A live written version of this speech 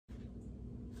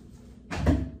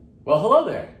Well, hello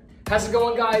there. How's it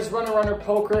going, guys? Runner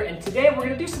Poker, and today we're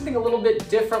gonna do something a little bit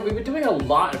different. We've been doing a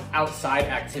lot of outside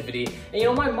activity, and you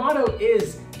know, my motto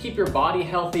is keep your body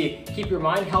healthy, keep your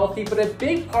mind healthy, but a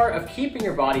big part of keeping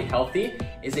your body healthy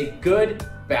is a good,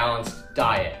 balanced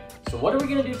diet. So what are we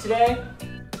gonna do today?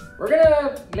 We're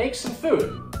gonna make some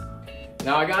food.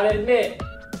 Now, I gotta admit,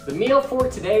 the meal for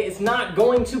today is not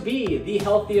going to be the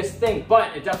healthiest thing,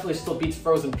 but it definitely still beats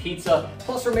frozen pizza.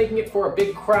 Plus, we're making it for a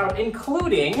big crowd,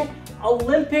 including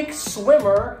Olympic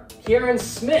swimmer Kieran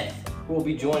Smith, who will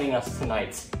be joining us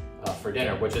tonight for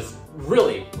dinner, which is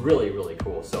really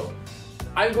cool. So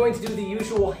I'm going to do the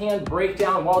usual hand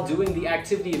breakdown while doing the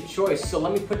activity of choice. So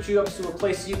let me put you up to a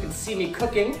place so you can see me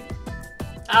cooking.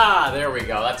 Ah, there we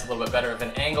go. That's a little bit better of an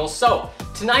angle. So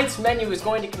tonight's menu is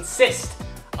going to consist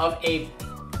of a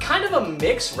kind of a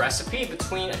mixed recipe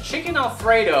between a chicken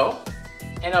Alfredo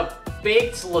and a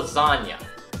baked lasagna.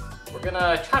 We're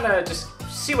gonna kind of just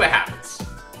see what happens.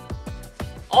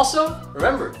 Also,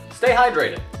 remember, stay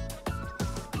hydrated.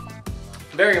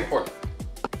 Very important.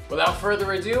 Without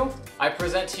further ado, I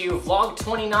present to you Vlog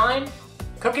 29,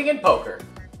 Cooking and Poker.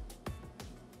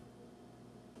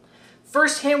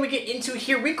 First hand we get into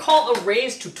here, we call a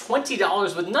raise to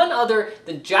 $20 with none other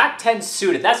than Jack 10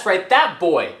 suited. That's right, that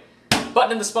boy.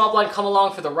 Button and the small blind come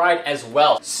along for the ride as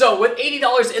well. So with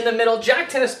 $80 in the middle, Jack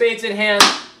 10 of spades in hand,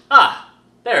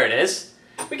 there it is.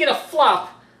 We get a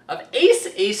flop of ace,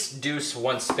 ace, deuce,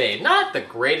 one spade. Not the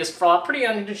greatest flop, pretty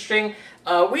uninteresting.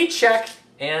 We check,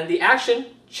 and the action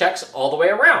checks all the way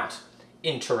around.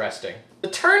 Interesting. The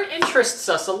turn interests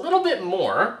us a little bit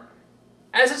more,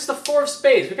 as it's the four of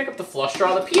spades. We pick up the flush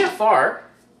draw. The PFR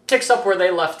picks up where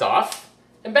they left off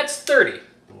and bets 30.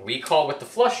 We call with the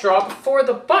flush draw before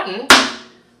the button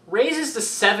raises to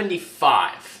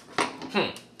 75.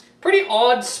 Pretty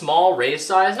odd small raise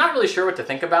size. Not really sure what to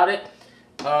think about it.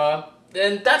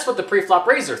 And that's what the pre-flop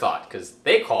raiser thought, because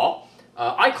they call.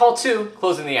 I call too,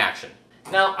 closing the action.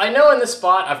 Now, I know in this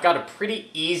spot I've got a pretty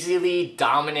easily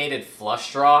dominated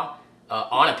flush draw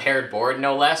on a paired board,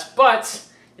 no less, but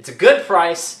it's a good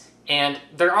price, and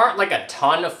there aren't like a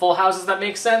ton of full houses that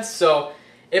make sense, so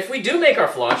if we do make our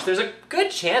flush, there's a good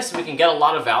chance we can get a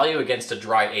lot of value against a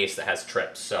dry ace that has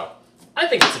trips, so I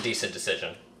think it's a decent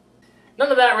decision. None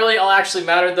of that really all actually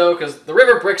mattered though, because the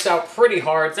river bricks out pretty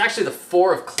hard. It's actually the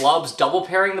four of clubs double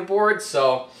pairing the board,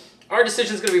 so our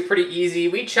decision is going to be pretty easy.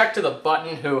 We check to the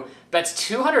button, who bets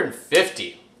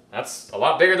 250. That's a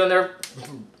lot bigger than their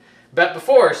bet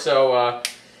before, so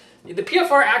the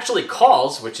PFR actually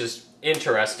calls, which is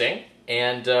interesting.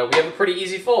 And we have a pretty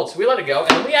easy fold, so we let it go,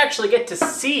 and we actually get to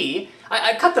see,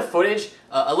 I cut the footage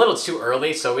a little too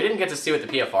early, so we didn't get to see what the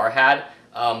PFR had,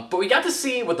 but we got to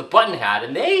see what the button had,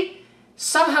 and they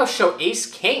somehow show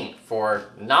ace-king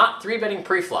for not 3-betting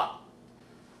pre-flop.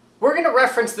 We're going to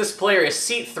reference this player as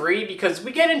seat 3 because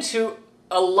we get into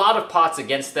a lot of pots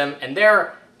against them, and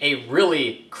they're a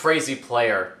really crazy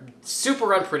player,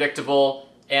 super unpredictable,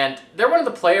 and they're one of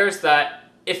the players that,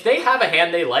 if they have a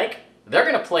hand they like, they're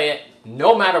going to play it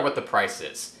no matter what the price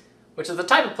is, which is the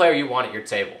type of player you want at your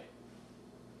table.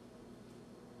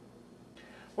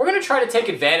 We're going to try to take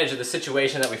advantage of the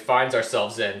situation that we find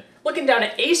ourselves in, looking down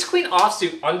at ace-queen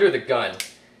offsuit under the gun.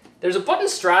 There's a button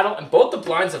straddle, and both the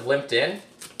blinds have limped in.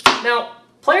 Now,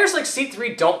 players like seat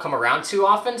 3 don't come around too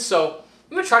often, so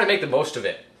I'm going to try to make the most of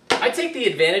it. I take the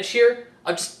advantage here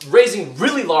of just raising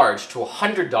really large to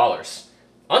 $100.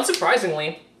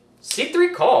 Unsurprisingly, seat 3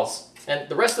 calls, and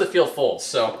the rest of the field folds.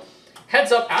 So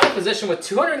heads up, out of position with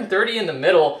 230 in the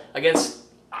middle against,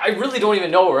 I really don't even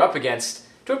know what we're up against,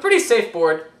 to a pretty safe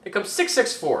board that comes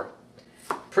 6-6-4.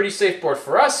 Pretty safe board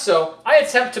for us, so I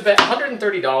attempt to bet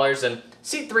 $130, and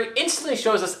seat 3 instantly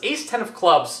shows us ace-10 of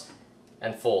clubs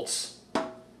and folds.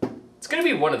 It's going to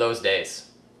be one of those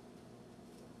days.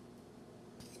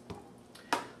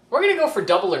 We're going to go for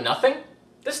double or nothing.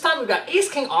 This time we've got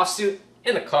ace-king offsuit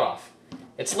in the cutoff.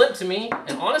 It's limped to me,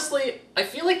 and honestly, I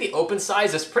feel like the open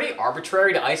size is pretty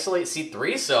arbitrary to isolate seat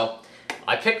 3, so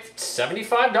I picked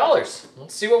 $75.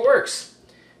 Let's see what works.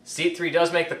 Seat 3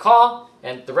 does make the call,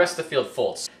 and the rest of the field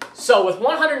folds. So with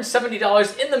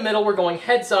 $170 in the middle, we're going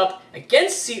heads up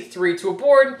against seat 3 to a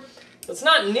board that's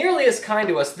not nearly as kind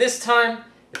to us this time.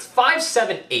 It's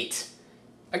 5-7-8.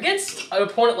 Against an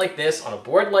opponent like this, on a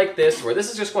board like this, where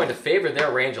this is just going to favor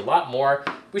their range a lot more,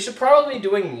 we should probably be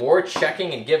doing more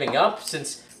checking and giving up,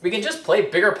 since we can just play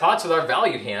bigger pots with our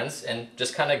value hands and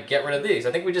just kind of get rid of these.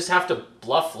 I think we just have to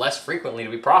bluff less frequently to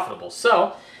be profitable.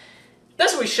 So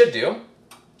that's what we should do.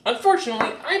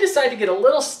 Unfortunately, I decided to get a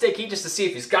little sticky just to see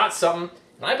if he's got something,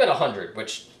 and I bet 100,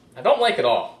 which I don't like at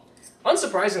all.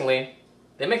 Unsurprisingly,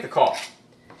 they make the call.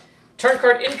 Turn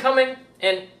card incoming,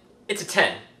 and it's a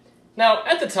 10. Now,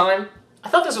 at the time, I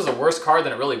thought this was a worse card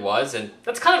than it really was, and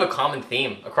that's kind of a common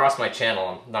theme across my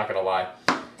channel, I'm not gonna lie.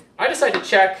 I decided to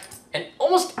check, and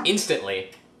almost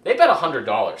instantly, they bet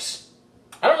 $100.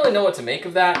 I don't really know what to make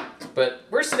of that, but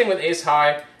we're sitting with ace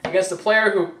high against a player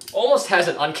who almost has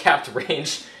an uncapped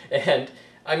range, and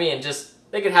I mean,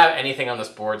 they could have anything on this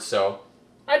board, so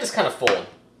I just kind of fold.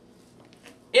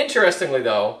 Interestingly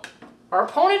though, our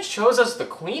opponent chose us the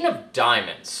Queen of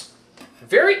Diamonds.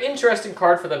 Very interesting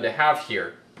card for them to have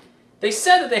here. They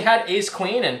said that they had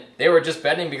ace-queen and they were just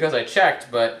betting because I checked,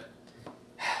 but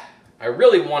I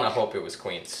really want to hope it was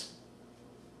queens.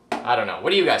 I don't know.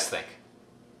 What do you guys think?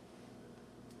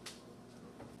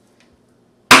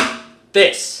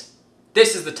 This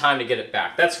is the time to get it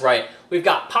back. That's right. We've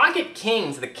got pocket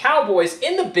kings, the Cowboys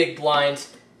in the big blind,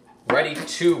 ready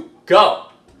to go.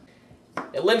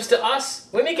 It limps to us.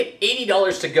 We make it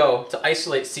 $80 to go to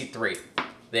isolate C3.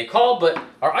 They call, but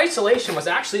our isolation was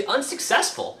actually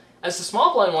unsuccessful, as the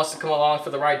small blind wants to come along for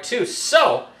the ride too.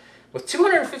 So, with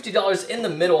 $250 in the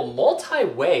middle,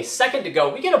 multi-way, second to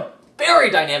go, we get a very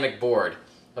dynamic board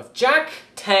of Jack,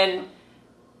 10,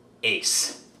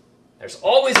 ace. There's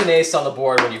always an ace on the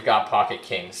board when you've got pocket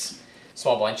kings.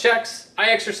 Small blind checks,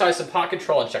 I exercise some pot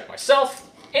control and check myself,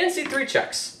 and C3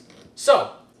 checks.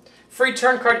 So, free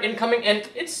turn card incoming, and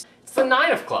it's the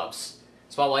 9 of clubs.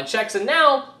 Small blind checks, and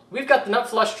now we've got the nut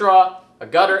flush draw, a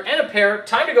gutter, and a pair.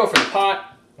 Time to go for the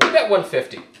pot. We bet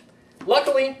 150.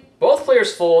 Luckily, both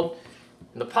players fold,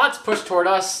 and the pot's pushed toward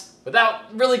us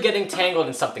without really getting tangled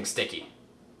in something sticky.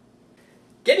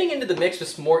 Getting into the mix with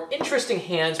some more interesting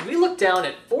hands, we look down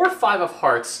at 4-5 of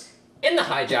hearts in the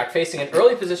hijack, facing an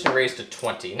early position raise to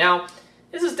 20. Now,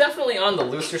 this is definitely on the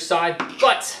looser side,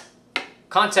 but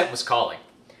content was calling.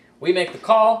 We make the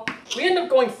call. We end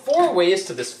up going 4 ways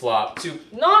to this flop to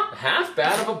not half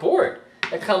bad of a board.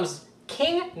 That comes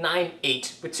king, 9,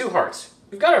 8 with 2 hearts.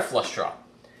 We've got our flush draw.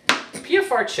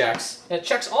 PFR checks, and it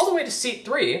checks all the way to seat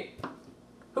 3,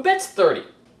 who bets 30.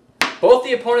 Both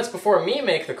the opponents before me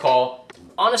make the call.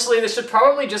 Honestly, this should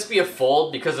probably just be a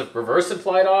fold because of reverse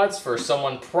implied odds for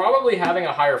someone probably having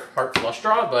a higher heart flush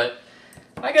draw, but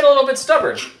I get a little bit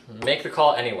stubborn. Make the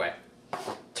call anyway.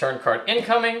 Turn card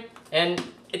incoming, and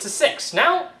it's a 6.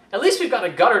 Now, at least we've got a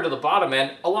gutter to the bottom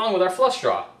end along with our flush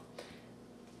draw.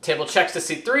 Table checks to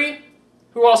C3,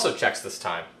 who also checks this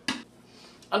time.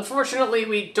 Unfortunately,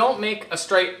 we don't make a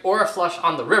straight or a flush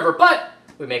on the river, but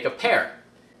we make a pair.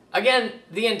 Again,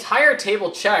 the entire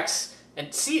table checks, and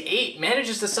C8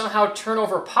 manages to somehow turn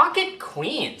over pocket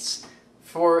queens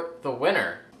for the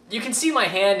winner. You can see my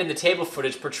hand in the table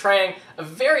footage portraying a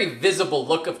very visible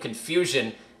look of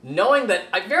confusion, knowing that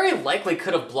I very likely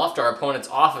could have bluffed our opponents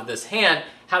off of this hand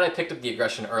had I picked up the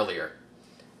aggression earlier.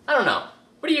 I don't know.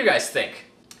 What do you guys think?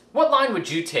 What line would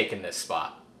you take in this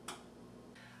spot?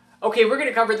 Okay, we're going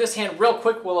to cover this hand real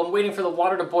quick while I'm waiting for the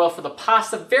water to boil for the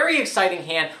pasta. Very exciting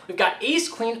hand. We've got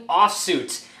ace-queen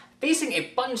offsuit, facing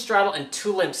a button straddle and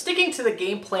 2 limps. Sticking to the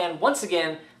game plan once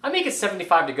again, I make it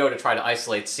 75 to go to try to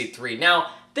isolate C3.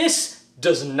 Now, this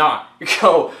does not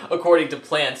go according to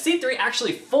plan. C3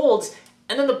 actually folds,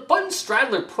 and then the button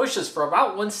straddler pushes for about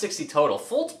 160 total.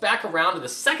 Folds back around to the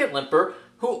second limper,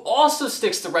 who also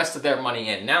sticks the rest of their money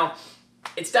in. Now,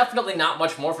 it's definitely not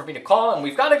much more for me to call, and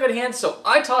we've got a good hand, so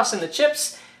I toss in the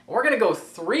chips, and we're going to go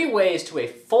 3 ways to a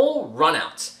full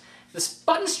run-out. This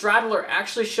button straddler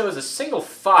actually shows a single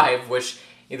 5, which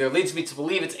either leads me to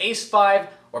believe it's ace-5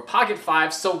 or pocket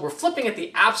 5, so we're flipping at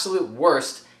the absolute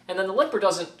worst, and then the limper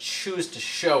doesn't choose to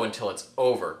show until it's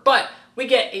over. But we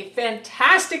get a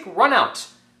fantastic run-out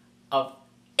of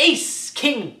ace,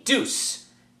 king, deuce,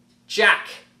 jack,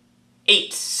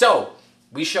 8. So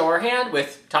we show our hand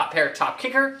with top pair, top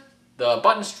kicker, the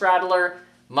button straddler,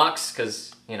 mucks,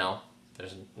 because, you know,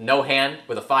 there's no hand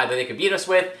with a 5 that they could beat us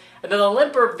with. And then the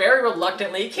limper, very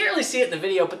reluctantly, you can't really see it in the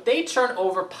video, but they turn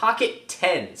over pocket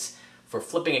 10s for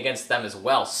flipping against them as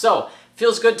well. So,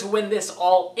 feels good to win this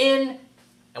all in,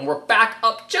 and we're back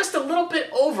up just a little bit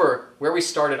over where we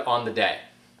started on the day.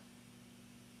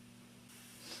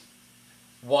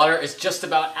 Water is just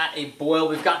about at a boil.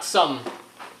 We've got some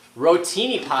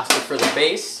rotini pasta for the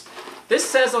base. This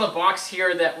says on the box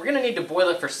here that we're going to need to boil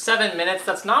it for 7 minutes.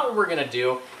 That's not what we're going to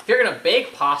do. If you're going to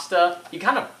bake pasta, you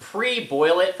kind of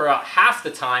pre-boil it for about half the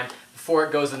time before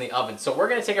it goes in the oven. So we're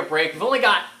going to take a break. We've only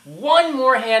got 1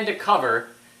 more hand to cover.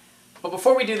 But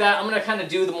before we do that, I'm going to kind of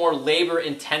do the more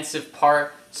labor-intensive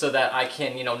part so that I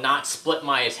can, you know, not split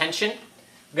my attention.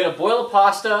 I'm going to boil the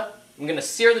pasta. I'm going to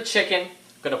sear the chicken.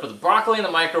 I'm going to put the broccoli in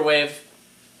the microwave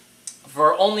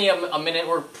for only a minute.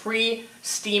 We're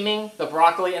pre-steaming the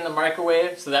broccoli in the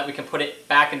microwave so that we can put it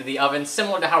back into the oven,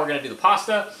 similar to how we're going to do the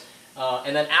pasta.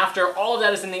 And then after all of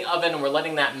that is in the oven and we're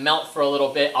letting that melt for a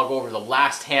little bit, I'll go over the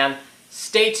last hand.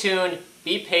 Stay tuned,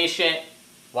 be patient,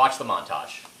 watch the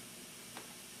montage.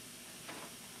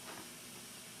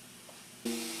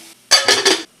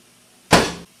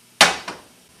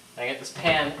 I get this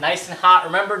pan nice and hot.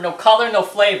 Remember, no color, no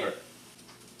flavor.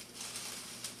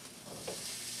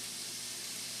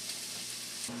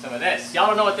 Some of this. Y'all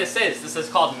don't know what this is. This is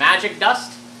called magic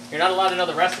dust. You're not allowed to know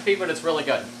the recipe, but it's really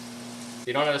good. If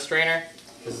you don't have a strainer,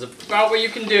 this is about what you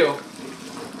can do.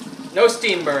 No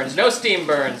steam burns, no steam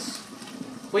burns.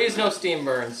 Please, no steam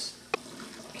burns.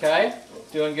 Okay,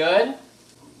 doing good.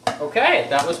 Okay,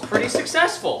 that was pretty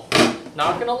successful.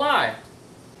 Not gonna lie.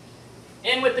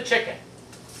 In with the chicken.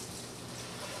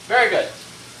 Very good.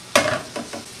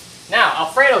 Now,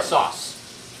 Alfredo sauce.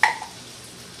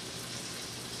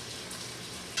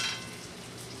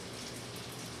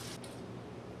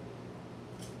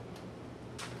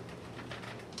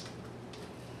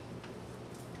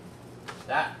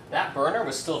 That burner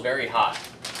was still very hot.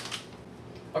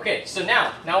 Okay, so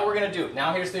now what we're gonna do.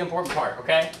 Now here's the important part,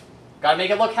 okay? Gotta make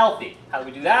it look healthy. How do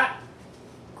we do that?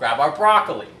 Grab our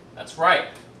broccoli. That's right.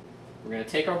 We're gonna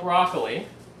take our broccoli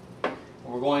and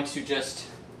we're going to just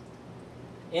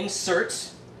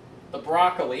insert the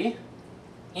broccoli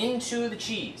into the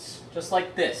cheese, just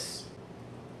like this.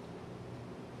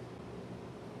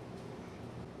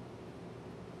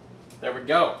 There we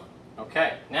go.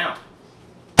 Okay, now,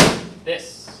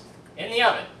 this in the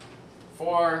oven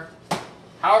for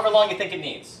however long you think it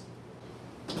needs.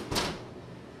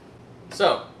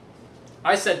 So,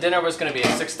 I said dinner was going to be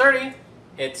at 6:30,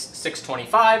 it's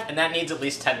 6:25, and that needs at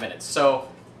least 10 minutes. So,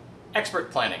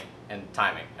 expert planning and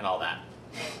timing and all that.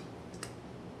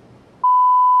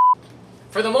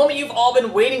 For the moment you've all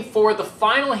been waiting for, the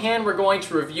final hand we're going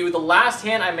to review, the last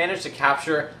hand I managed to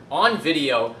capture on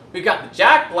video, we've got the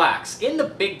Jack Blacks in the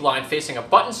big blind facing a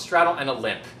button straddle and a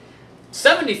limp.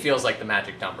 70 feels like the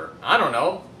magic number. I don't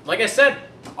know. Like I said,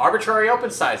 arbitrary open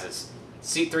sizes.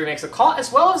 Seat 3 makes a call,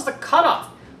 as well as the cutoff,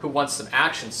 who wants some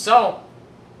action. So,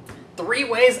 3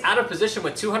 ways out of position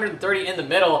with 230 in the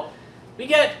middle, we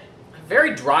get a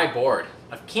very dry board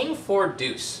of King 4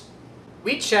 Deuce.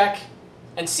 We check,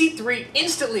 and Seat 3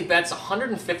 instantly bets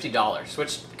 $150,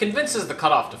 which convinces the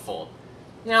cutoff to fold.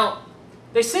 Now,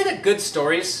 they say that good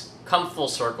stories come full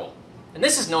circle, and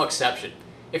this is no exception.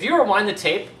 If you rewind the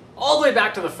tape all the way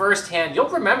back to the first hand, you'll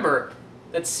remember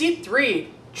that Seat 3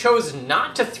 chose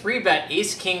not to 3-bet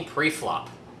Ace-King pre-flop.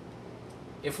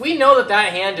 If we know that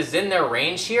that hand is in their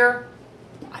range here,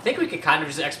 I think we could kind of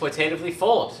just exploitatively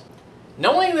fold.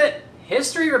 Knowing that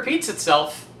history repeats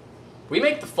itself, we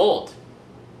make the fold.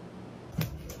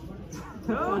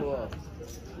 No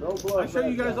bluff. I show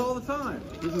you guys all the time.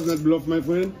 This is not bluff, my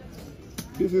friend.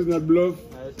 This is not bluff.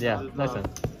 Yeah, listen.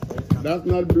 That's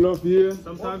not bluff here.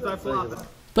 Sometimes I flop.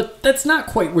 But that's not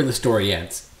quite where the story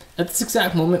ends. At this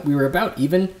exact moment, we were about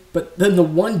even, but then the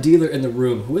one dealer in the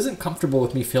room who isn't comfortable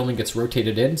with me filming gets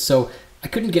rotated in, so I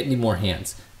couldn't get any more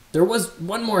hands. There was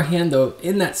one more hand, though,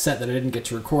 in that set that I didn't get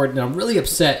to record, and I'm really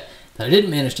upset that I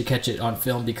didn't manage to catch it on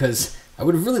film because I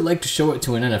would have really liked to show it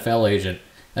to an NFL agent,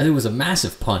 as it was a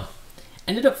massive punt.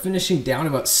 Ended up finishing down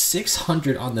about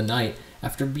 600 on the night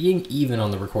after being even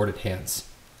on the recorded hands.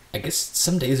 I guess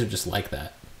some days are just like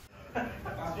that.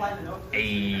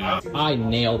 I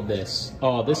nailed this.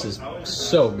 Oh, this is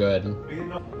so good.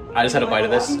 I just had a bite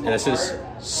of this, and this is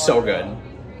so good.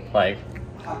 Like,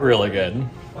 really good.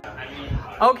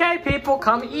 Okay, people,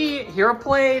 come eat. Here are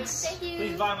plates. Thank you.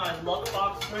 Please buy my lunch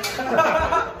box.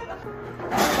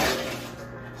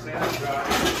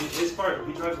 His part,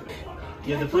 he drives it.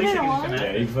 Yeah, the police can come out.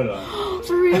 Yeah, you put it on.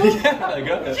 For real? Yeah, I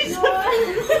got it.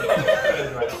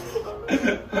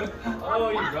 Oh,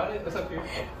 you got it? What's up here?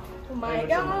 Oh my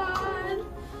god.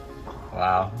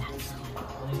 Wow.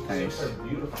 Nice.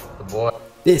 The boy.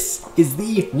 This is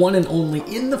the one and only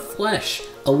in the flesh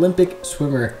Olympic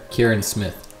swimmer Kieran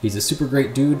Smith. He's a super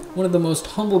great dude, one of the most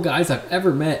humble guys I've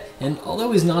ever met, and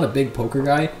although he's not a big poker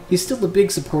guy, he's still a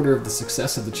big supporter of the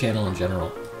success of the channel in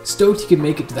general. Stoked he could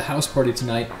make it to the house party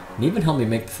tonight, and even help me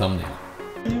make the thumbnail.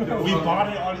 We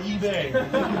bought it on eBay.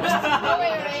 Oh,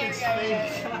 wait.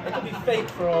 It could be fake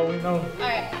for all we know.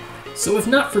 Alright. So if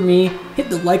not for me, hit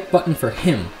the like button for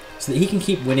him, so that he can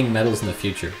keep winning medals in the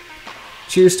future.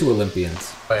 Cheers to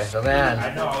Olympians. The man.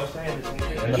 I know, I was saying this.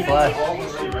 In the flesh.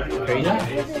 Crazy?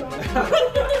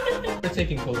 We're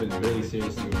taking COVID really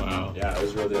seriously. Wow. Yeah, it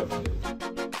was really up.